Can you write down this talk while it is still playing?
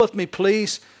With me,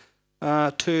 please,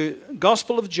 to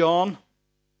Gospel of John,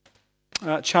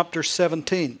 chapter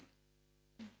 17.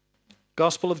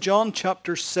 Gospel of John,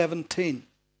 chapter 17.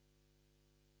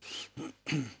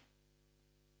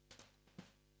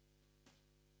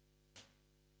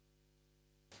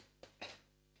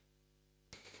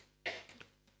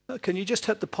 Can you just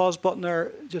hit the pause button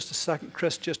there just a second,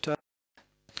 Chris?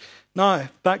 Now,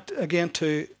 back again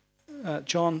to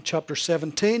John chapter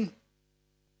 17.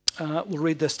 We'll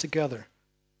read this together.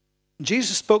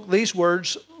 Jesus spoke these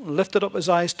words, lifted up his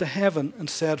eyes to heaven, and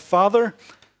said, Father,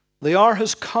 the hour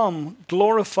has come,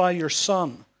 glorify your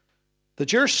Son,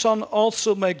 that your Son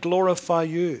also may glorify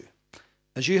you,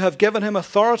 as you have given him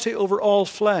authority over all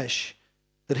flesh,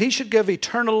 that he should give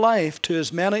eternal life to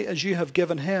as many as you have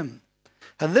given him.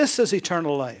 And this is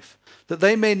eternal life, that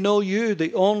they may know you,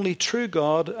 the only true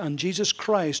God, and Jesus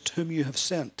Christ, whom you have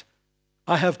sent.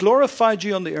 I have glorified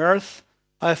you on the earth.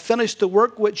 I have finished the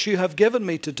work which you have given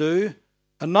me to do.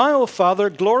 And now, O Father,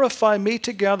 glorify me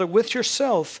together with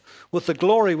yourself with the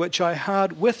glory which I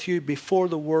had with you before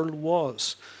the world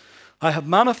was. I have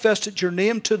manifested your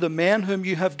name to the men whom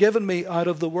you have given me out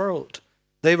of the world.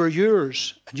 They were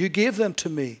yours, and you gave them to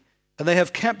me, and they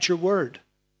have kept your word.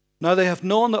 Now they have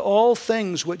known that all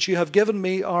things which you have given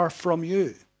me are from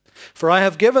you. For I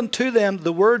have given to them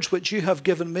the words which you have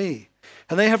given me,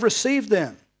 and they have received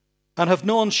them, and have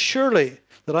known surely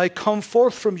that I come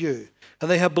forth from you, and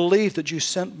they have believed that you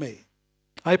sent me.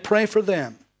 I pray for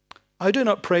them. I do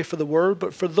not pray for the world,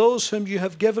 but for those whom you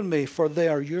have given me, for they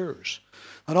are yours.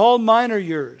 And all mine are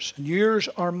yours, and yours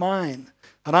are mine,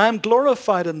 and I am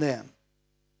glorified in them.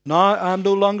 Now I am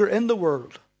no longer in the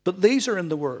world, but these are in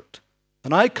the world.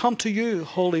 And I come to you,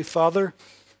 Holy Father,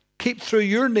 keep through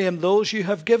your name those you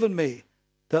have given me,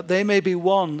 that they may be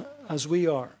one as we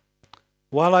are.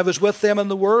 While I was with them in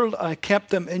the world, I kept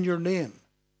them in your name.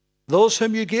 Those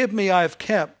whom you gave me I have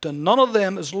kept, and none of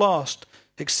them is lost,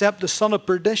 except the son of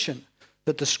perdition,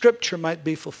 that the scripture might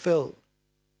be fulfilled.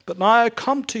 But now I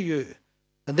come to you,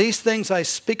 and these things I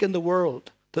speak in the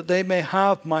world, that they may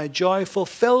have my joy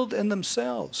fulfilled in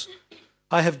themselves.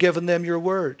 I have given them your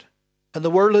word, and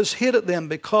the world has hated them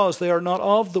because they are not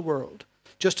of the world,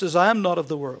 just as I am not of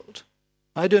the world.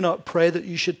 I do not pray that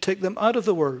you should take them out of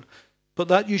the world, but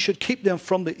that you should keep them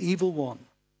from the evil one.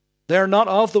 They are not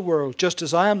of the world, just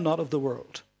as I am not of the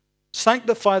world.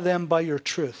 Sanctify them by your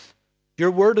truth.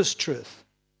 Your word is truth.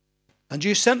 And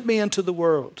you sent me into the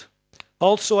world.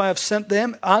 Also I have sent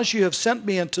them, as you have sent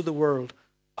me into the world,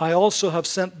 I also have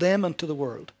sent them into the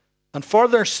world. And for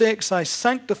their sakes I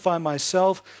sanctify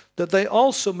myself, that they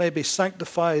also may be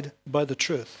sanctified by the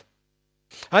truth.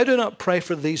 I do not pray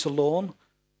for these alone,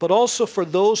 but also for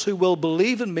those who will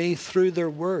believe in me through their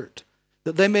word,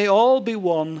 that they may all be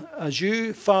one, as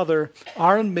you, Father,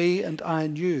 are in me and I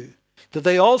in you, that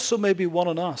they also may be one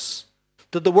in us,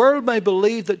 that the world may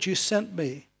believe that you sent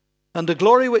me, and the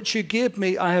glory which you gave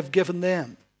me I have given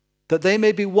them, that they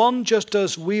may be one just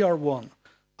as we are one,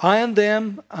 I and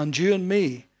them and you and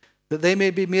me, that they may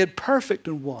be made perfect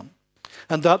in one,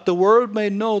 and that the world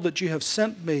may know that you have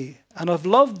sent me and have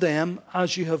loved them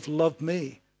as you have loved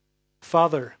me.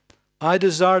 Father, I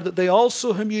desire that they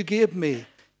also whom you gave me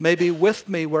may be with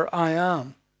me where I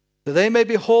am, that they may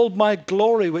behold my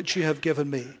glory which you have given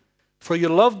me. For you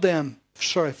loved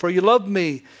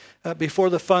me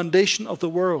before the foundation of the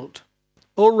world.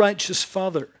 O righteous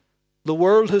Father, the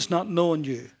world has not known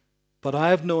you, but I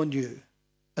have known you,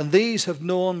 and these have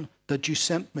known that you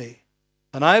sent me.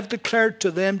 And I have declared to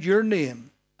them your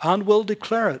name, and will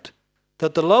declare it,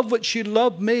 that the love which you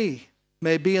loved me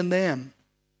may be in them,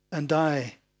 and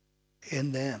I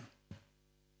in them.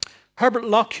 Herbert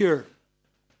Lockyer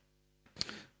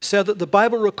said that the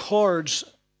Bible records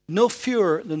no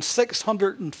fewer than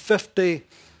 650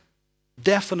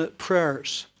 definite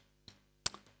prayers.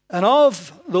 And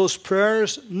of those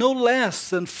prayers, no less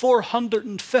than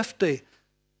 450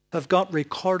 have got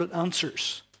recorded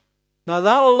answers. Now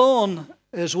that alone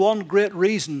is one great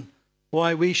reason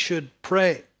why we should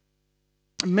pray.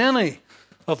 Many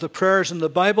of the prayers in the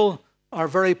Bible are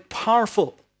very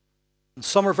powerful, and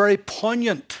some are very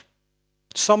poignant.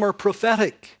 Some are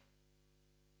prophetic.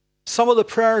 Some of the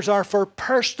prayers are for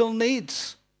personal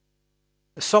needs.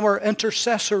 Some are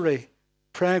intercessory,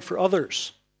 praying for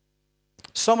others.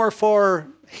 Some are for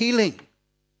healing,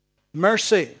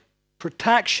 mercy,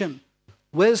 protection,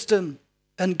 wisdom,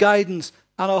 and guidance,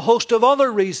 and a host of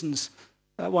other reasons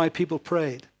why people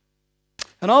prayed.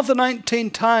 And of the 19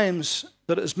 times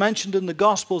that it is mentioned in the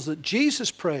Gospels that Jesus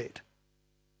prayed,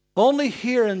 only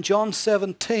here in John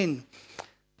 17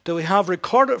 do we have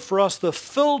recorded for us the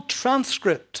full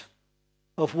transcript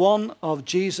of one of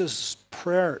Jesus'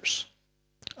 prayers.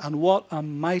 And what a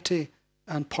mighty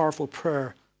and powerful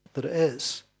prayer that it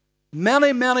is.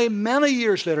 Many, many, many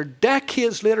years later,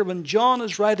 decades later, when John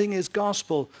is writing his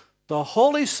gospel, the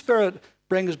Holy Spirit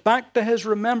brings back to his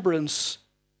remembrance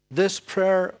this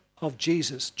prayer of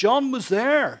Jesus. John was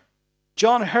there.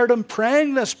 John heard him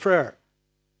praying this prayer.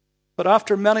 But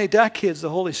after many decades, the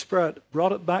Holy Spirit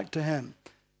brought it back to him.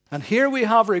 And here we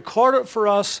have recorded for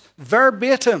us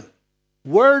verbatim,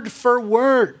 word for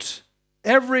word,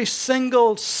 every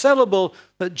single syllable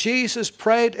that Jesus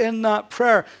prayed in that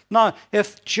prayer. Now,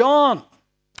 if John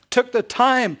took the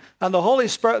time and the Holy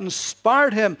Spirit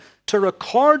inspired him to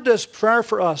record this prayer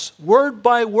for us, word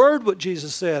by word what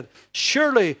Jesus said,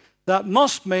 surely that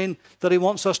must mean that he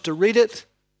wants us to read it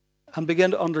and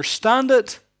begin to understand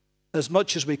it as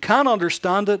much as we can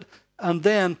understand it, and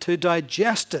then to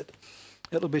digest it.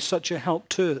 It'll be such a help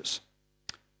to us.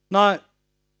 Now,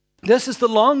 this is the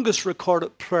longest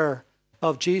recorded prayer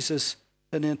of Jesus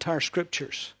in the entire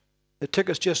Scriptures. It took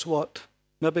us just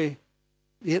maybe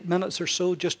 8 minutes or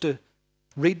so just to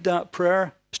read that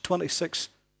prayer. It's 26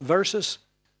 verses.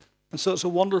 And so it's a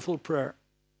wonderful prayer.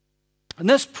 And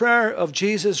this prayer of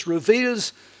Jesus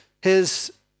reveals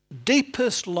his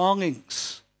deepest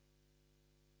longings,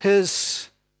 his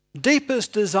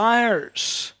deepest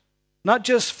desires, not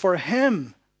just for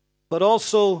him, but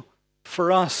also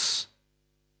for us.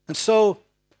 And so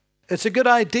it's a good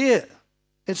idea.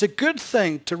 It's a good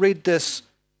thing to read this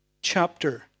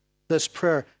chapter, this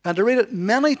prayer, and to read it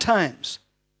many times.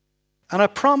 And I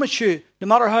promise you, no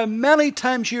matter how many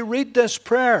times you read this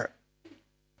prayer,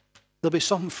 there'll be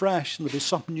something fresh and there'll be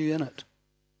something new in it.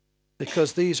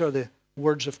 Because these are the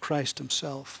words of Christ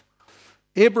himself.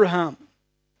 Abraham,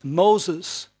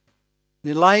 Moses,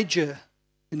 and Elijah,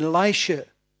 and Elisha,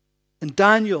 and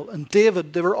Daniel, and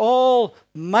David, they were all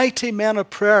mighty men of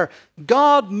prayer.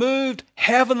 God moved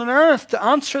heaven and earth to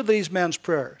answer these men's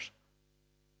prayers.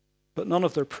 But none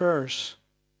of their prayers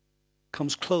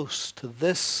comes close to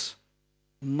this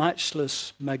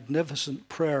matchless, magnificent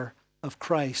prayer of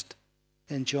Christ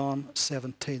in John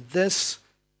 17. This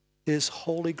is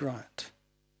holy ground.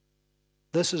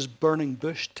 This is burning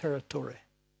bush territory.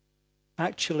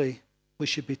 Actually, we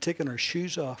should be taking our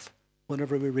shoes off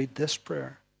whenever we read this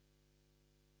prayer.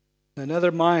 Now,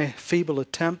 neither my feeble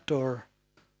attempt or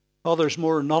others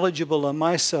more knowledgeable than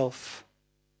myself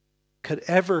could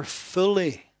ever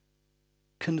fully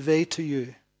convey to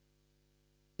you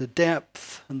the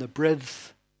depth and the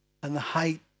breadth and the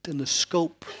height and the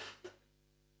scope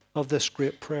of this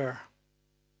great prayer.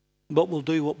 But we'll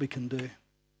do what we can do.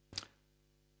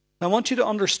 I want you to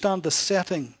understand the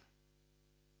setting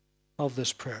of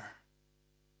this prayer.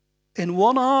 In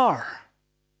 1 hour,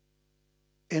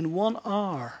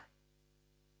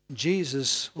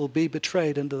 Jesus will be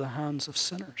betrayed into the hands of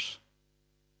sinners.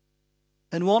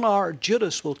 In 1 hour,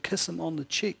 Judas will kiss him on the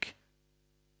cheek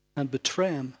and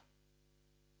betray him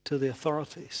to the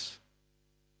authorities.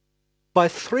 By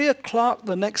 3 o'clock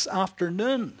the next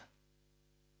afternoon,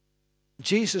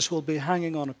 Jesus will be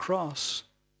hanging on a cross,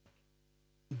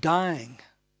 dying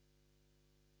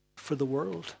for the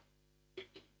world.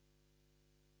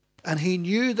 And he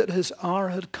knew that his hour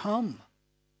had come.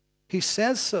 He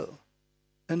says so.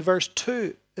 In verse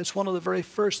 2, it's one of the very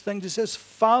first things he says,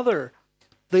 Father,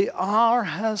 the hour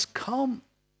has come.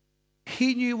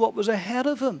 He knew what was ahead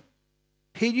of him.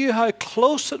 He knew how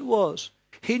close it was.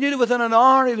 He knew that within an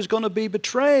hour he was going to be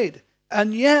betrayed.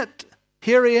 And yet,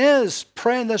 here he is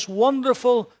praying this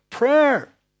wonderful prayer.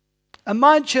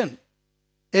 Imagine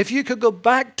if you could go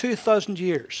back 2,000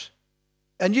 years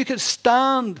and you could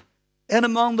stand in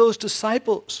among those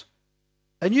disciples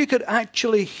and you could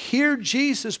actually hear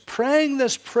Jesus praying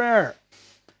this prayer,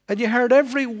 and you heard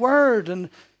every word and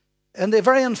the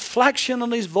very inflection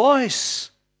on his voice,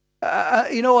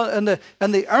 and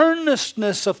the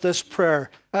earnestness of this prayer,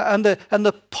 and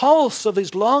the pulse of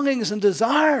his longings and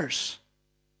desires.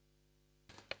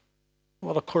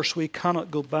 Well, of course, we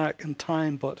cannot go back in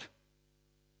time, but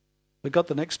we've got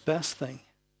the next best thing.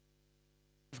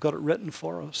 We've got it written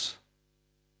for us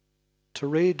to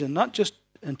read, and not just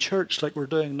in church like we're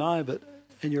doing now, but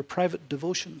in your private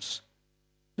devotions.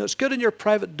 Now, it's good in your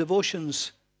private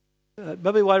devotions.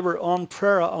 Maybe while we're on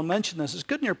prayer, I'll mention this. It's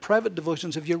good in your private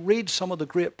devotions if you read some of the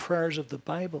great prayers of the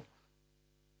Bible.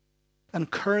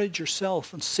 Encourage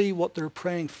yourself and see what they're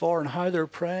praying for and how they're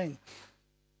praying.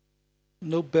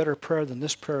 No better prayer than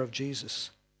this prayer of Jesus.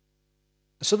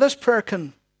 So this prayer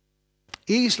can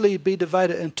easily be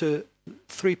divided into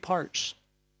 3 parts.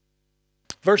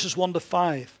 Verses 1 to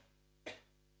 5.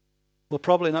 We'll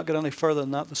probably not get any further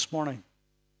than that this morning.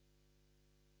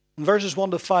 In verses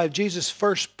 1 to 5, Jesus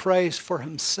first prays for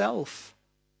himself.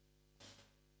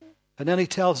 And then he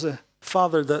tells the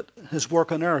Father that his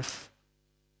work on earth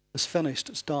is finished,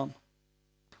 it's done.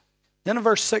 Then in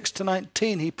verse 6 to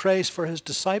 19, he prays for his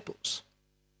disciples,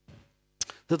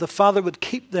 that the Father would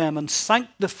keep them and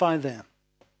sanctify them.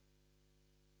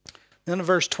 Then in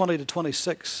verse 20 to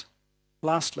 26,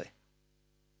 lastly,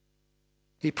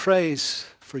 he prays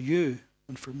for you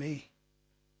and for me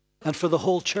and for the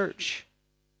whole church.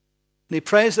 And he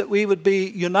prays that we would be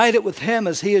united with him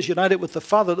as he is united with the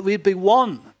Father, that we'd be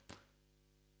one,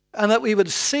 and that we would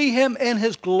see him in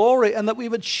his glory and that we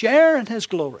would share in his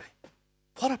glory.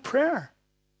 What a prayer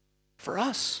for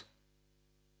us.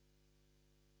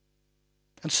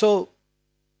 And so,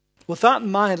 with that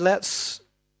in mind, let's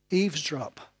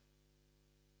eavesdrop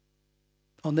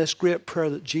on this great prayer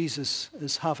that Jesus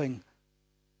is having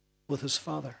with his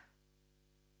Father.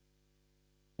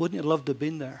 Wouldn't you love to have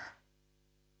been there?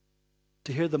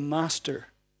 To hear the Master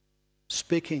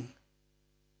speaking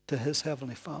to his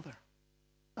Heavenly Father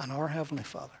and our Heavenly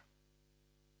Father.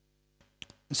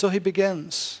 And so he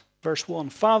begins, verse 1,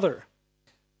 Father,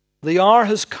 the hour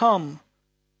has come.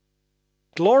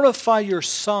 Glorify your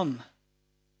Son,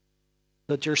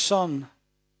 that your Son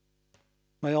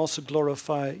may also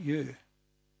glorify you.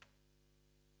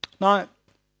 Now,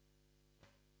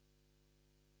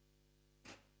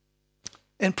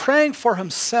 in praying for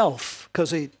himself,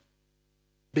 because he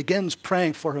begins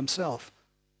praying for himself,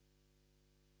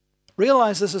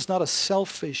 realize this is not a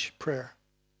selfish prayer.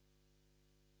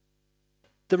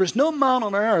 There is no man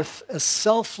on earth as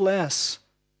selfless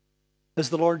as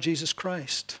the Lord Jesus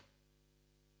Christ.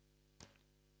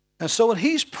 And so when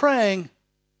he's praying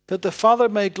that the Father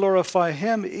may glorify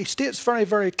him, he states very,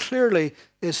 very clearly,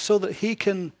 is so that he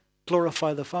can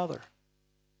glorify the Father.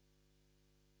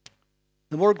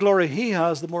 The more glory he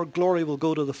has, the more glory will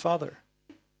go to the Father.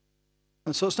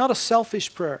 And so it's not a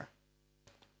selfish prayer.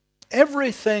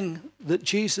 Everything that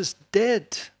Jesus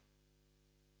did,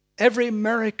 every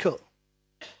miracle,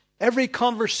 every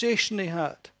conversation he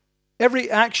had,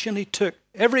 every action he took,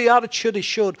 every attitude he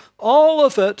showed, all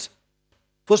of it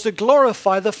was to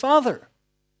glorify the Father.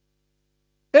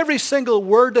 Every single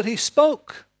word that he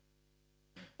spoke,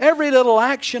 every little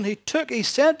action he took, he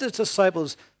said to his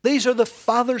disciples, these are the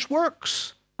Father's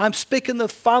works. I'm speaking the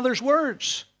Father's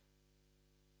words.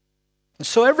 And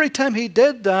so every time he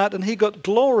did that and he got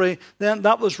glory, then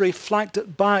that was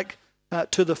reflected back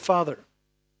to the Father.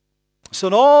 So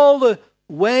in all the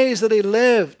ways that he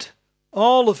lived,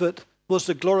 all of it was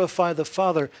to glorify the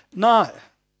Father. Now,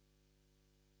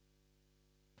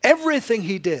 everything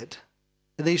he did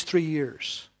in these 3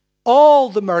 years, all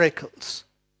the miracles,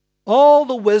 all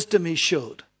the wisdom he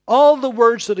showed, all the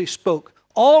words that he spoke,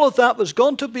 all of that was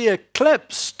going to be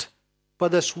eclipsed by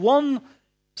this one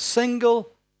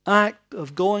single act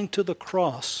of going to the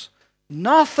cross.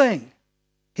 Nothing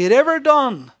he had ever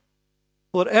done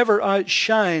would ever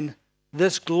outshine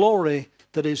this glory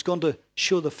that he's going to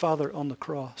show the Father on the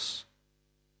cross.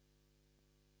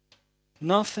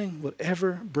 Nothing would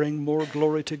ever bring more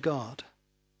glory to God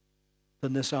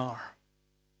than this hour.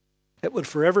 It would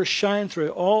forever shine through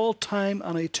all time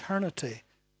and eternity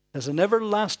as an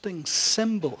everlasting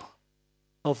symbol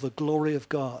of the glory of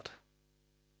God.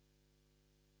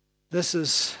 This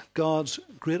is God's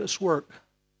greatest work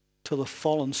to the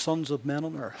fallen sons of men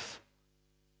on earth.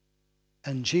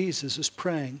 And Jesus is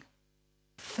praying.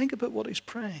 Think about what he's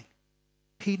praying.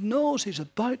 He knows he's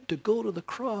about to go to the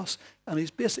cross, and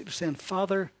he's basically saying,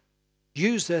 Father,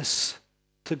 use this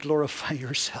to glorify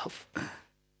yourself.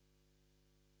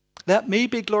 Let me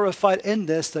be glorified in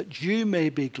this, that you may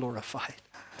be glorified.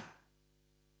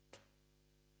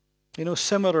 You know,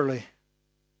 similarly,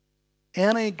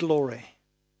 any glory,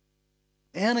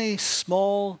 any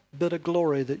small bit of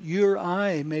glory that you or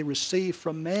I may receive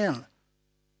from men,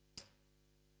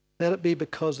 let it be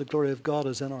because the glory of God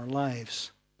is in our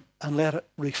lives, and let it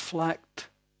reflect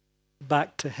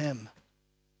back to him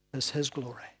as his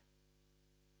glory.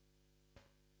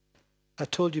 I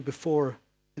told you before,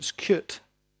 it's cute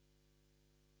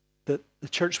that the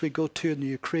church we go to in the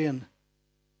Ukraine,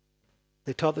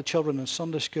 they taught the children in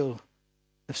Sunday school,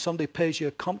 if somebody pays you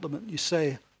a compliment, you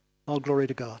say, all glory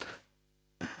to God.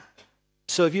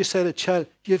 So if you say to a child,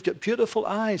 you've got beautiful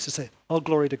eyes, they say, all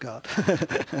glory to God.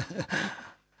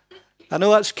 I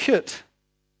know that's cute,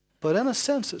 but in a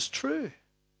sense it's true.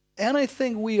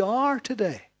 Anything we are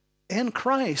today in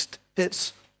Christ,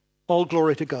 it's all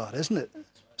glory to God, isn't it?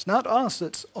 It's not us,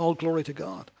 it's all glory to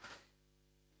God.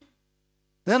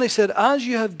 Then he said, as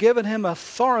you have given him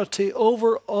authority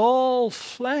over all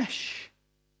flesh.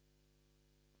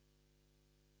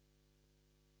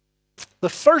 The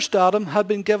first Adam had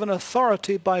been given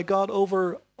authority by God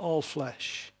over all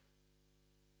flesh.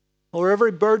 Over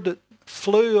every bird that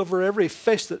flew over every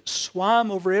fish, that swam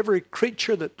over every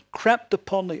creature that crept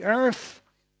upon the earth.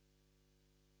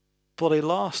 But he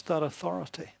lost that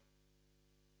authority.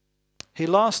 He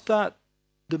lost that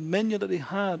dominion that he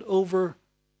had over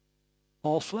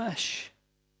all flesh.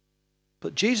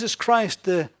 But Jesus Christ,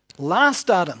 the last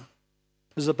Adam,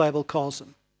 as the Bible calls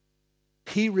him,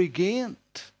 he regained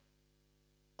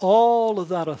all of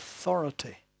that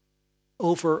authority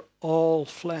over all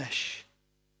flesh.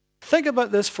 Think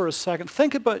about this for a second.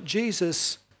 Think about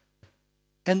Jesus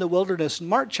in the wilderness. In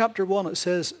Mark chapter 1, it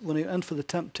says, when he went in for the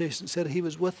temptation, it said he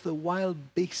was with the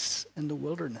wild beasts in the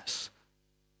wilderness,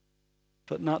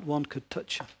 but not one could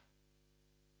touch him.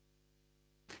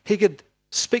 He could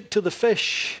speak to the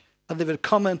fish, and they would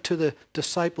come into the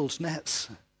disciples' nets.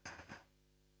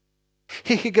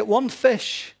 He could get one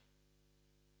fish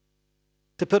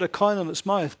to put a coin in its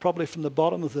mouth, probably from the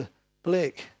bottom of the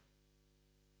lake,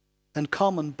 and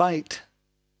come and bite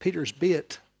Peter's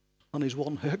bait on his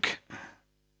one hook.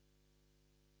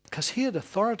 Because he had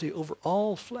authority over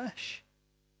all flesh.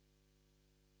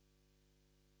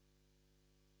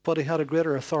 But he had a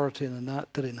greater authority than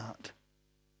that, did he not?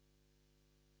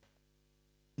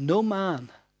 No man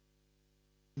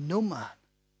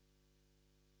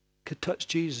could touch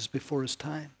Jesus before his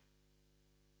time.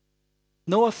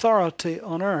 No authority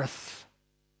on earth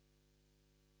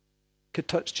could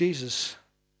touch Jesus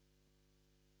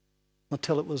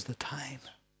until it was the time.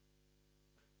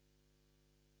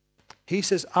 He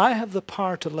says, I have the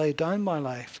power to lay down my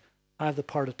life. I have the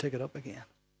power to take it up again.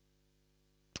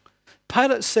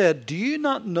 Pilate said, do you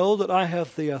not know that I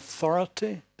have the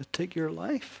authority to take your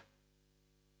life?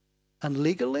 And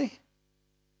legally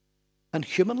and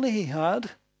humanly he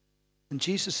had. And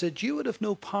Jesus said, you would have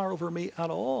no power over me at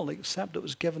all, except it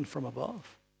was given from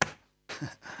above.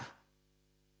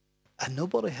 And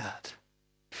nobody had.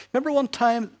 Remember one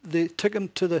time they took him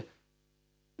to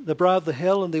the brow of the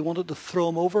hill and they wanted to throw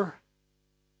him over?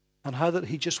 And how that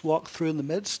he just walked through in the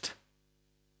midst?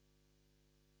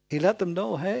 He let them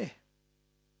know, hey,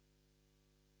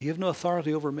 you have no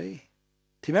authority over me.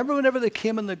 Do you remember whenever they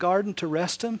came in the garden to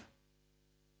arrest him?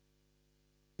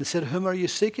 They said, whom are you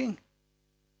seeking?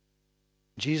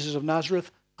 Jesus of Nazareth.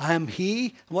 I am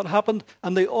he. And what happened?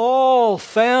 And they all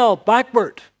fell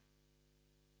backward,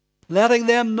 letting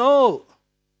them know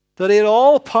that he had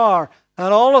all power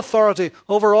and all authority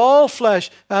over all flesh,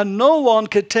 and no one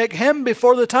could take him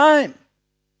before the time.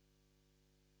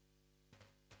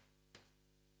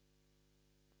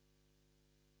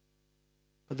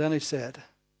 But then he said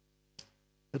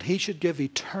that he should give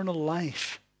eternal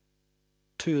life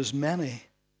to as many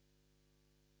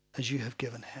as you have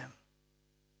given him.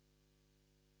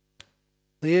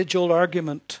 The age-old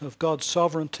argument of God's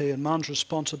sovereignty and man's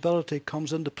responsibility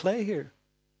comes into play here.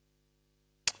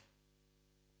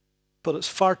 But it's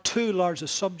far too large a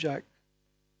subject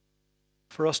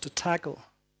for us to tackle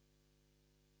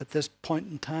at this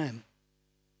point in time.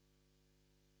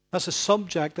 That's a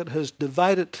subject that has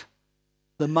divided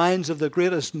the minds of the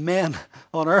greatest men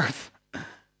on earth.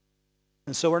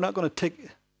 And so we're not going to take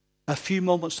a few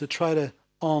moments to try to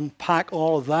unpack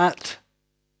all of that.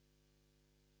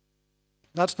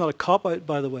 That's not a cop-out,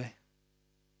 by the way.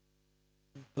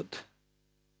 But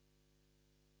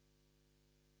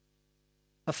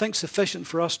I think sufficient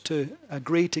for us to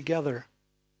agree together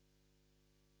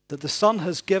that the Son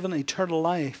has given eternal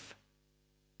life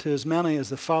to as many as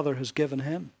the Father has given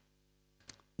him.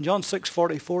 In John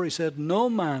 6:44 he said, no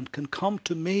man can come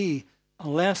to me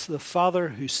unless the Father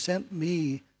who sent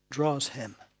me draws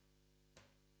him.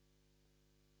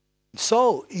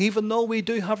 So, even though we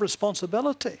do have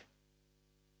responsibility,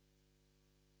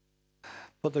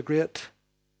 but the great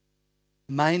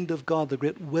mind of God, the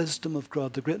great wisdom of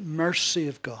God, the great mercy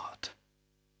of God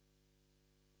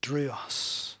drew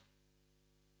us.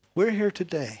 We're here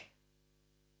today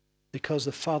because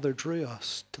the Father drew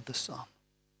us to the Son.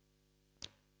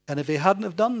 And if he hadn't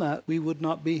have done that, we would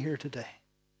not be here today.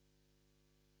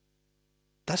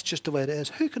 That's just the way it is.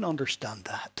 Who can understand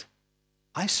that?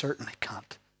 I certainly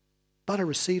can't. But I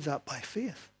receive that by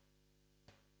faith.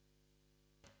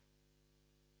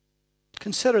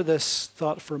 Consider this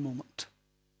thought for a moment.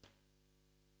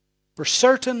 We're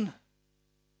certain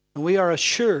and we are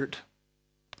assured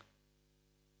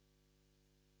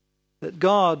that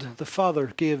God the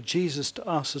Father gave Jesus to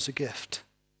us as a gift.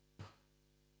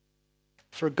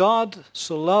 For God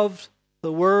so loved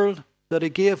the world that he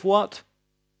gave what?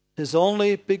 His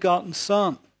only begotten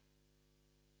Son.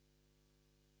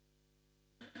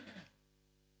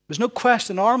 There's no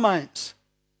question in our minds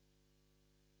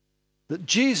that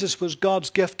Jesus was God's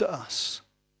gift to us.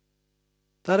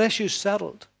 That issue's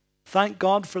settled. Thank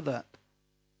God for that.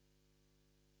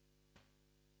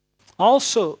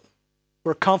 Also,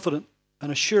 we're confident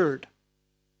and assured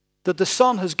that the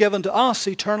Son has given to us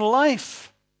eternal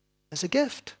life as a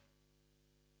gift.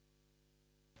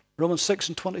 Romans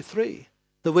 6:23.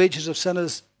 The wages of sin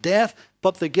is death,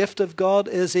 but the gift of God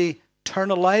is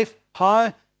eternal life.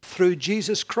 How? Through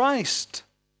Jesus Christ,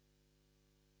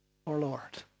 our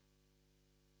Lord.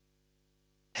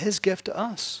 His gift to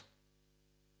us.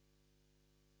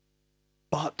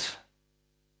 But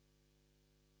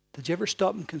did you ever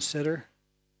stop and consider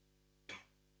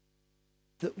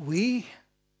that we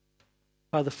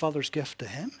are the Father's gift to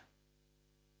him?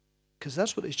 Because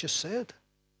that's what he's just said.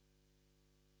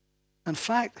 In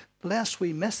fact, lest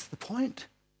we miss the point,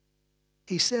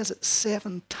 he says it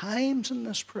 7 times in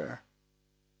this prayer.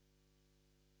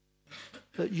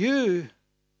 That you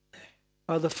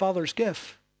are the Father's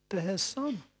gift to his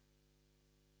Son.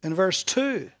 In verse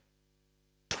 2,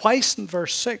 twice in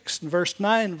verse 6, in verse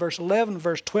 9, verse 11,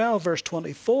 verse 12, verse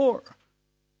 24.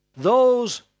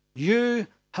 Those you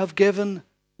have given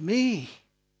me.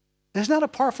 Isn't that a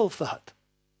powerful thought?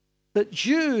 That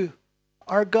you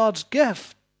are God's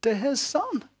gift to his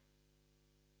Son.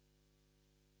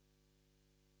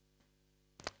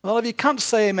 Well, if you can't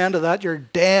say amen to that, you're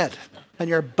dead and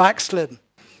you're backslidden.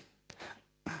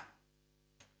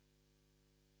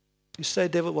 You say,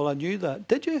 David, well, I knew that.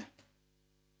 Did you?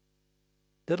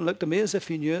 Didn't look to me as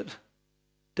if you knew it.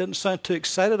 Didn't sound too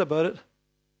excited about it.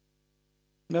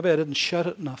 Maybe I didn't shout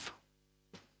it enough.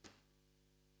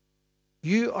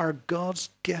 You are God's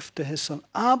gift to his Son.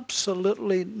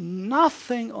 Absolutely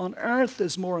nothing on earth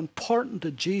is more important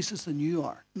to Jesus than you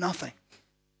are. Nothing.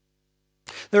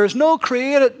 There is no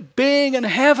created being in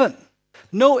heaven.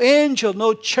 No angel,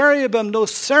 no cherubim, no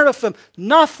seraphim.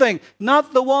 Nothing.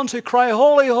 Not the ones who cry,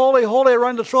 holy, holy, holy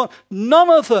around the throne. None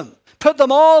of them. Put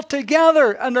them all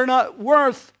together and they're not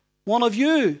worth one of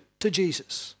you to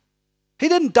Jesus. He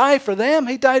didn't die for them.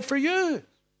 He died for you.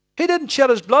 He didn't shed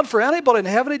his blood for anybody in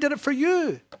heaven. He did it for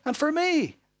you and for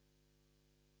me.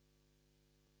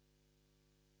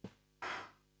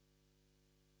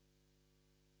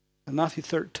 In Matthew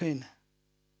 13,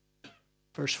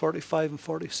 verse 45 and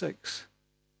 46,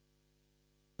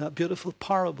 that beautiful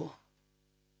parable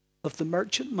of the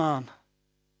merchant man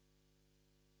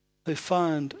who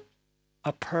found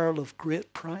a pearl of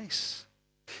great price.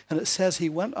 And it says he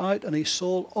went out and he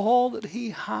sold all that he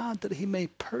had that he may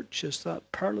purchase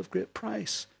that pearl of great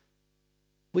price.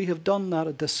 We have done that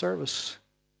a disservice,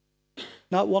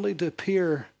 not wanting to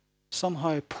appear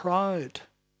somehow proud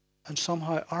and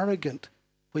somehow arrogant.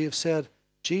 We have said,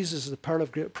 Jesus is the pearl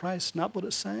of great price. Not what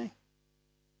it's saying.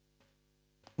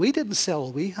 We didn't sell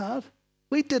all we had.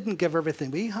 We didn't give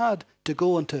everything we had to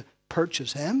go and to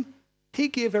purchase him. He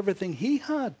gave everything he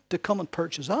had to come and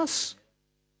purchase us.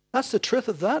 That's the truth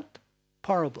of that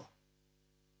parable.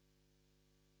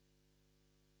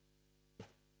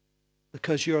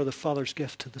 Because you are the Father's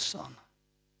gift to the Son.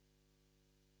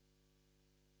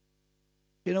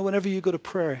 You know, whenever you go to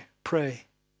pray,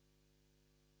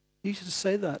 you should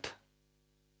say that.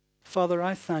 Father,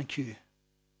 I thank you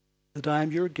that I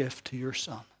am your gift to your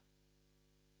Son.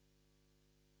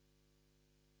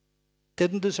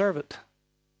 Didn't deserve it.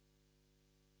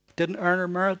 Didn't earn or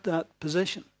merit that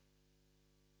position.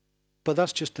 But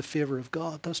that's just the favor of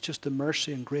God. That's just the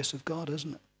mercy and grace of God,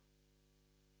 isn't it?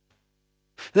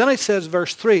 Then it says,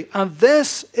 verse 3, and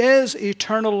this is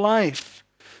eternal life,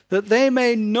 that they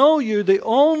may know you, the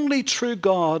only true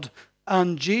God,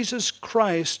 and Jesus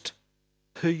Christ,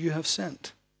 who you have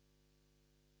sent.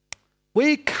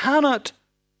 We cannot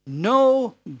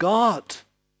know God.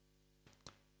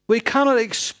 We cannot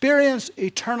experience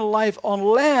eternal life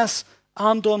unless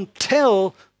and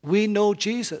until we know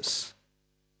Jesus.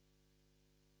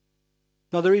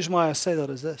 Now, the reason why I say that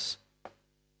is this.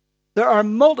 There are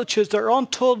multitudes, there are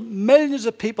untold millions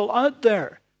of people out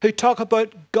there who talk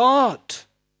about God.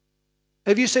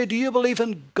 If you say, do you believe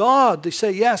in God? They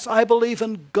say, yes, I believe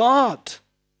in God.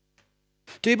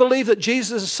 Do you believe that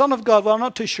Jesus is the Son of God? Well, I'm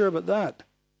not too sure about that.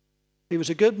 He was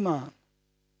a good man.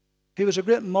 He was a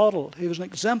great model. He was an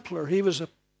exemplar. He was a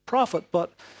prophet.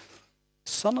 But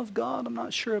Son of God, I'm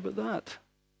not sure about that.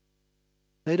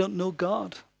 They don't know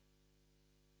God.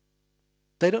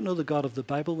 They don't know the God of the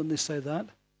Bible when they say that.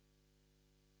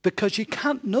 Because you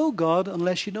can't know God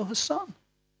unless you know his Son.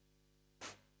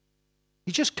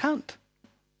 You just can't.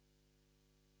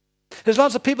 There's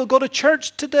lots of people go to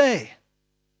church today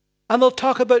and they'll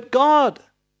talk about God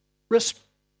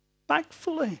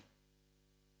respectfully,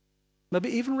 maybe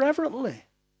even reverently.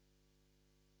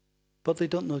 But they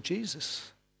don't know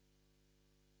Jesus.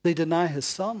 They deny his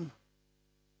Son.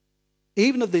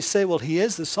 Even if they say, well, he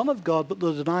is the Son of God, but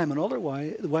they'll deny him in other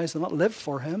ways, they'll not live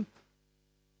for him.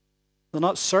 They'll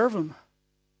not serve him.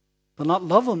 They'll not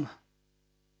love him.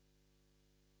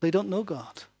 They don't know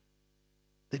God.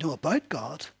 They know about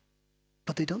God,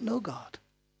 but they don't know God.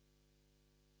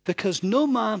 Because no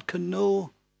man can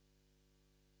know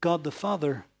God the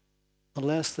Father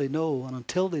unless they know and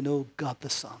until they know God the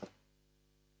Son.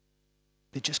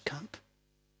 They just can't.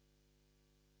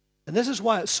 And this is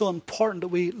why it's so important that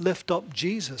we lift up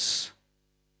Jesus.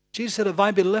 Jesus said, if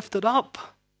I be lifted up,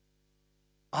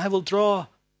 I will draw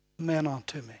men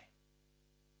unto me.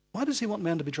 Why does he want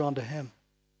men to be drawn to him?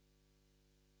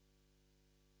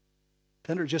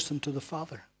 To introduce them to the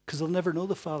Father. Because they'll never know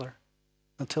the Father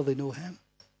until they know him.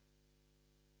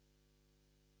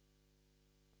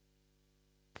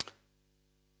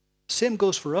 Same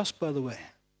goes for us, by the way.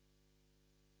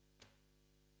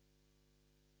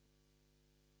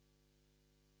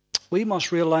 We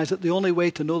must realize that the only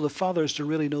way to know the Father is to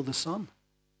really know the Son.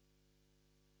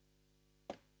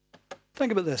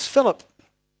 Think about this. Philip,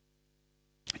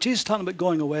 Jesus is talking about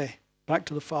going away, back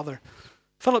to the Father.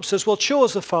 Philip says, well, show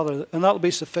us the Father, and that'll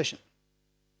be sufficient.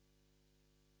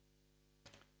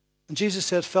 And Jesus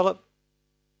said, Philip,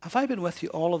 have I been with you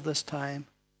all of this time?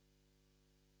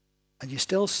 And you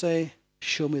still say,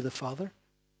 show me the Father?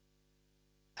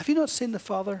 Have you not seen the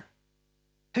Father?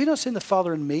 Have you not seen the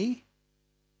Father in me?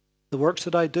 The works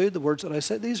that I do, the words that I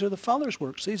say, these are the Father's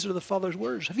works. These are the Father's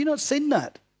words. Have you not seen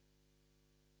that?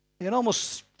 You can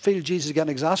almost feel Jesus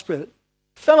getting exasperated.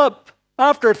 Philip,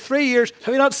 after 3 years,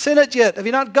 have you not seen it yet? Have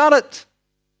you not got it?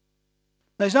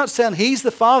 Now, he's not saying he's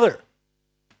the Father.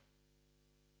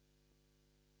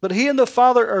 But he and the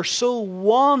Father are so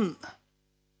one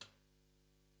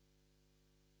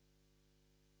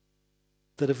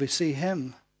that if we see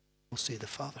him, we'll see the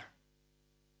Father.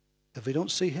 If we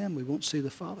don't see him, we won't see the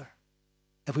Father.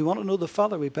 If we want to know the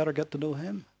Father, we better get to know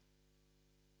him.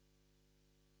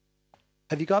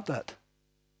 Have you got that?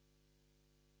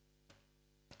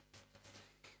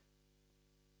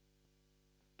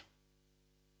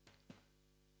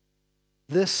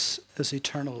 This is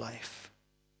eternal life,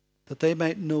 that they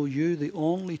might know you, the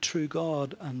only true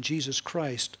God, and Jesus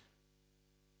Christ,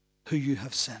 who you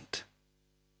have sent.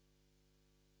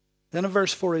 Then in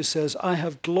verse 4 he says, I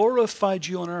have glorified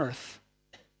you on earth.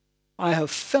 I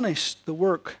have finished the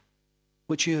work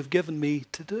which you have given me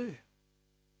to do.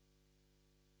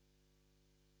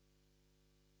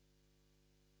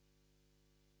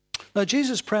 Now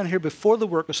Jesus is praying here before the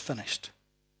work is finished.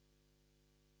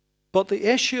 But the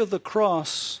issue of the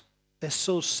cross is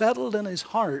so settled in his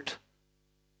heart,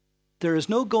 there is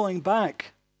no going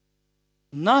back.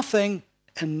 Nothing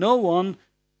and no one,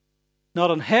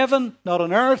 not in heaven, not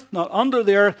on earth, not under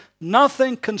the earth,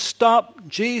 nothing can stop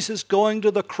Jesus going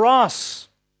to the cross.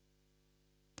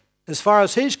 As far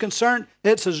as he's concerned,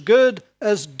 it's as good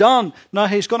as done. Now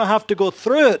he's going to have to go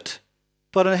through it.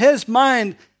 But in his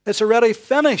mind, it's already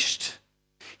finished.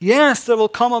 Yes, there will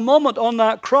come a moment on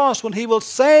that cross when he will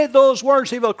say those words.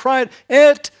 He will cry,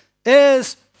 it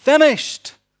is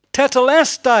finished.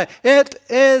 Tetelestai, it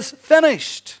is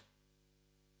finished.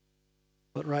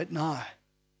 But right now,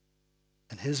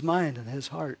 in his mind and his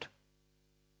heart,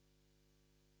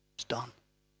 it's done.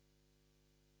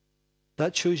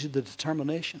 That shows you the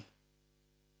determination.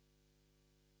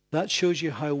 That shows you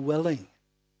how willing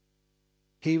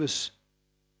he was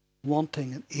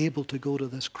wanting and able to go to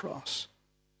this cross.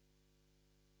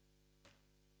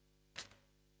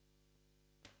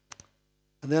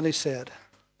 And then he said,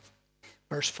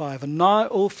 verse 5, and now,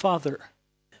 O Father,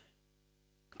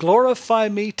 glorify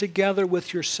me together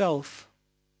with yourself,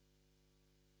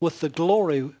 with the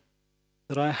glory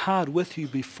that I had with you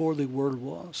before the world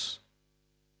was.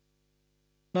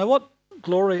 Now, what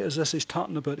glory is this he's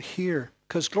talking about here?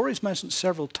 Because glory is mentioned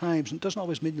several times and it doesn't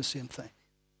always mean the same thing.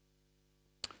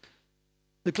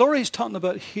 The glory he's talking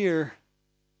about here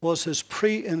was his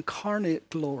pre-incarnate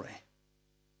glory.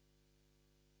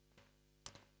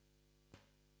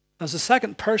 As the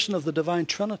second person of the divine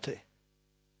Trinity,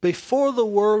 before the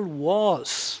world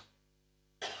was,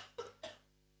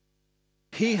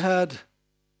 he had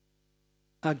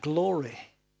a glory.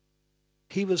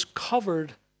 He was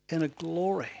covered in a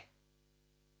glory.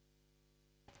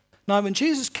 Now, when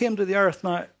Jesus came to the earth,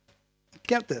 now,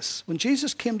 get this. When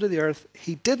Jesus came to the earth,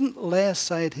 he didn't lay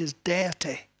aside his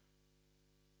deity.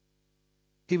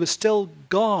 He was still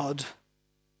God,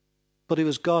 but he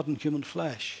was God in human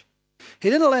flesh.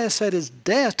 He didn't lay aside his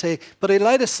deity, but he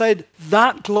laid aside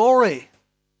that glory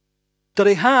that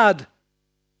he had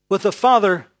with the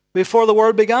Father before the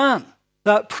world began.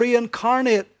 That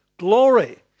pre-incarnate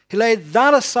glory. He laid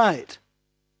that aside.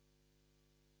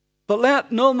 But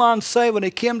let no man say when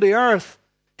he came to earth,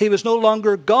 he was no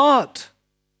longer God.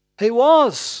 He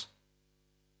was.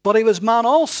 but he was man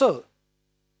also.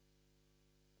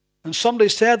 And somebody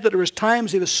said that there was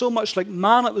times he was so much like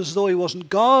man it was as though he wasn't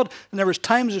God, and there was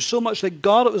times he was so much like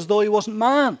God it was as though he wasn't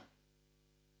man.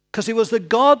 Because he was the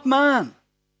God-man.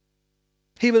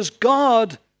 He was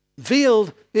God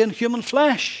veiled in human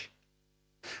flesh.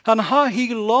 And how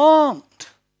he longed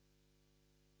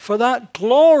for that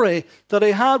glory that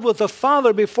he had with the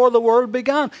Father before the world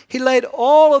began. He laid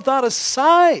all of that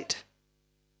aside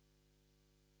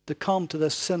to come to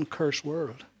this sin-cursed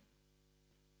world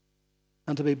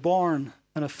and to be born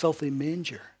in a filthy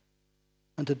manger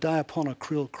and to die upon a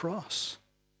cruel cross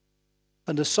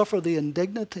and to suffer the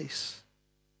indignities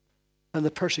and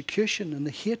the persecution and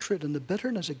the hatred and the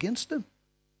bitterness against him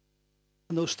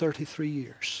in those 33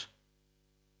 years.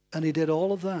 And he did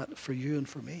all of that for you and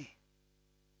for me.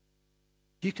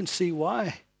 You can see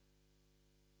why.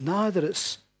 Now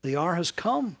that the hour has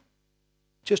come,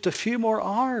 just a few more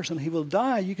hours and he will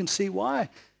die, you can see why.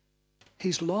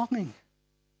 He's longing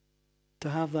to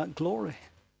have that glory,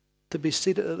 to be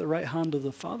seated at the right hand of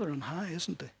the Father on high,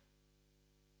 isn't he?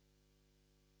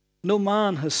 No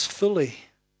man has fully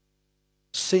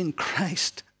seen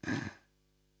Christ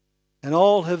in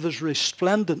all of his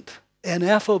resplendent,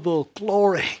 ineffable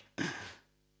glory.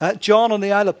 John on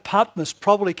the Isle of Patmos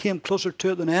probably came closer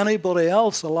to it than anybody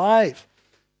else alive.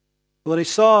 When he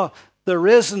saw the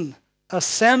risen,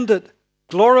 ascended,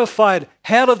 glorified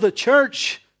head of the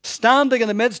church standing in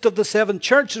the midst of the seven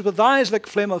churches with eyes like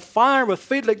flame of fire, with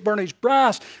feet like burnished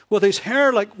brass, with his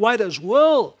hair like white as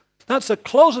wool. That's the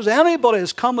closest anybody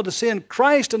has come to seeing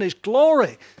Christ in his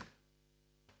glory.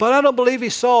 But I don't believe he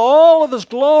saw all of his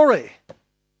glory.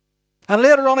 And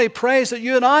later on he prays that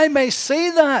you and I may see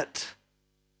that.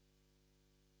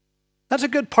 That's a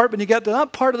good part when you get to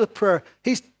that part of the prayer.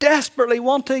 He's desperately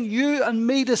wanting you and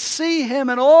me to see him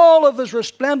in all of his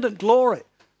resplendent glory.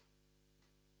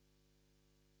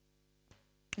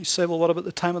 You say, well, what about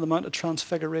the time of the Mount of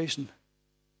Transfiguration?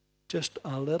 Just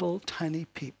a little tiny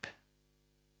peep.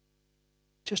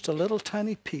 Just a little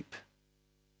tiny peep.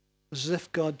 As if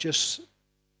God just,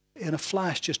 in a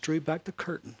flash, just drew back the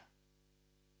curtain.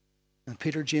 And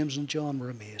Peter, James, and John were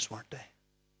amazed, weren't they?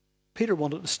 Peter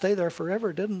wanted to stay there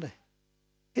forever, didn't he?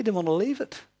 He didn't want to leave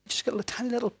it. He just got a tiny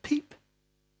little peep.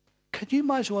 Can you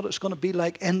imagine what it's going to be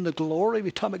like in the glory? We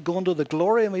talk about going to the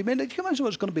glory, and can you imagine what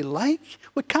it's going to be like?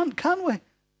 We can't, can we?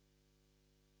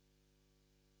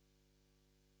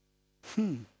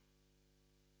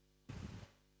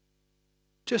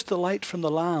 Just the light from the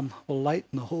Lamb will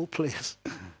lighten the whole place.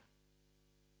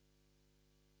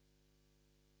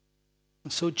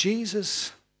 And so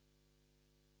Jesus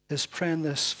is praying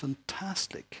this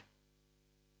fantastic,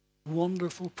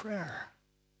 wonderful prayer.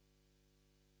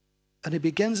 And he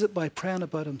begins it by praying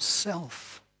about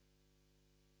himself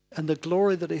and the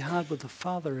glory that he had with the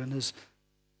Father. And his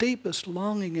deepest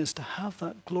longing is to have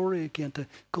that glory again, to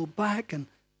go back and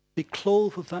be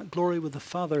clothed with that glory with the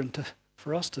Father, and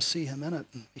for us to see him in it.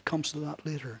 And he comes to that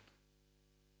later.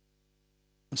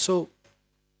 And so,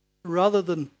 rather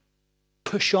than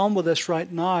push on with this right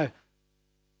now,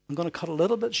 I'm going to cut a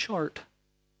little bit short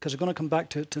because we're going to come back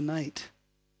to it tonight.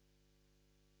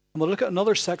 And we'll look at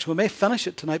another section. We may finish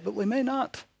it tonight, but we may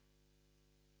not.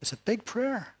 It's a big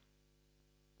prayer.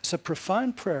 It's a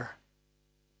profound prayer.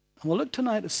 And we'll look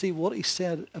tonight to see what he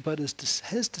said about his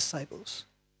disciples.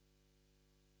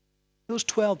 Those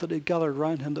 12 that had gathered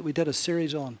around him that we did a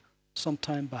series on some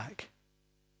time back.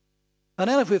 And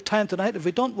then if we have time tonight, if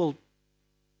we don't, we'll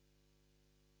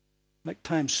make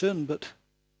time soon, but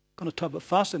I'm going to talk about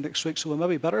fasting next week, so we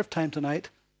maybe better have time tonight.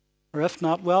 Or if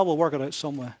not, well, we'll work it out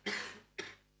somewhere.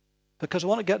 Because I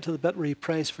want to get to the bit where he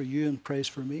prays for you and prays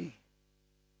for me.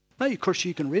 Now, of course,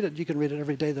 you can read it. You can read it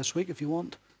every day this week if you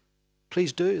want.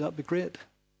 Please do. That'd be great.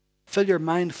 Fill your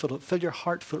mind full of it. Fill your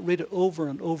heart full of it. Read it over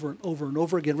and over and over and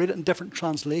over again. Read it in different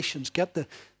translations. Get the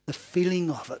feeling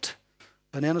of it.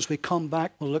 And then as we come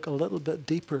back, we'll look a little bit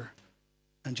deeper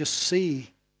and just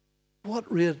see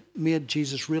what made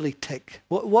Jesus really tick.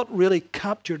 What really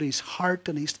captured his heart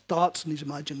and his thoughts and his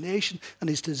imagination and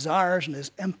his desires and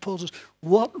his impulses.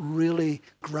 What really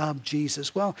grabbed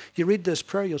Jesus? Well, you read this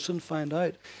prayer, you'll soon find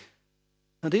out.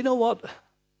 And do you know what?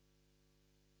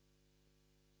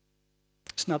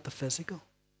 It's not the physical.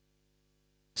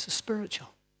 It's the spiritual.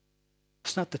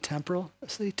 It's not the temporal.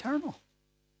 It's the eternal.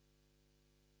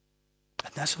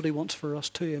 And that's what he wants for us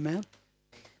too. Amen?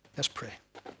 Let's pray.